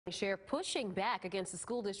Sheriff pushing back against the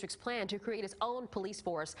school district's plan to create its own police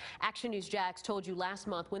force. Action News Jax told you last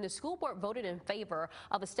month when the school board voted in favor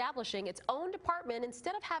of establishing its own department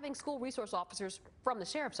instead of having school resource officers from the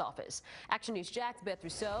sheriff's office. Action News Jax Beth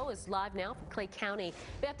Rousseau is live now from Clay County.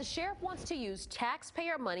 Beth, the sheriff wants to use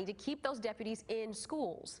taxpayer money to keep those deputies in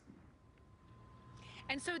schools.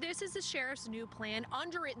 And so this is the sheriff's new plan.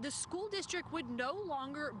 Under it, the school district would no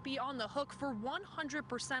longer be on the hook for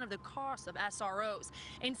 100% of the cost of SROs.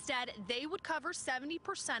 Instead, they would cover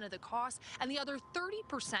 70% of the cost, and the other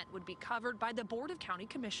 30% would be covered by the Board of County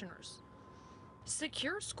Commissioners.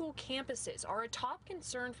 Secure school campuses are a top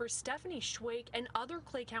concern for Stephanie Schwake and other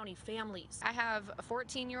Clay County families. I have a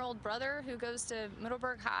 14-year-old brother who goes to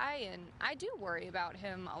Middleburg High, and I do worry about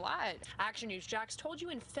him a lot. Action News Jax told you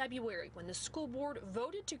in February when the school board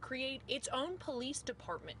voted to create its own police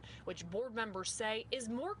department, which board members say is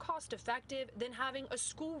more cost-effective than having a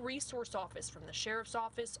school resource office from the sheriff's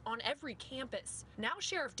office on every campus. Now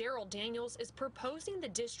Sheriff Darrell Daniels is proposing the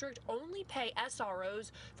district only pay SROs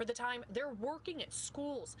for the time they're working at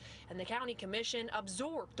schools, and the county commission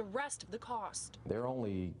absorbed the rest of the cost. They're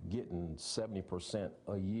only getting 70%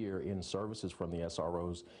 a year in services from the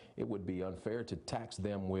SROs. It would be unfair to tax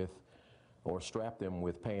them with or strap them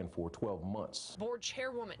with paying for 12 months. Board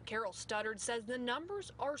chairwoman Carol Studdard says the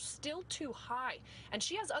numbers are still too high, and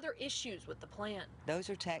she has other issues with the plan. Those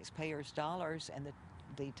are taxpayers' dollars, and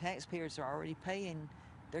the taxpayers are already paying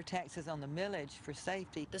their taxes on the millage for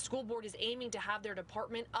safety. The school board is aiming to have their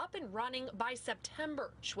department up and running by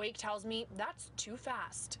September. Schwake tells me that's too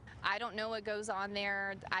fast. I don't know what goes on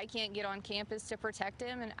there. I can't get on campus to protect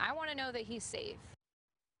him, and I want to know that he's safe.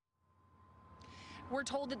 We're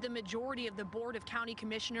told that the majority of the Board of County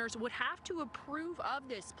Commissioners would have to approve of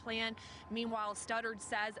this plan. Meanwhile, Studdard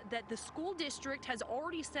says that the school district has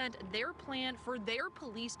already sent their plan for their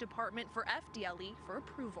police department for FDLE for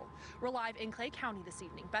approval. We're live in Clay County this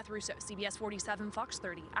evening. Beth Russo, CBS 47, Fox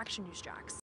 30, Action News Jax.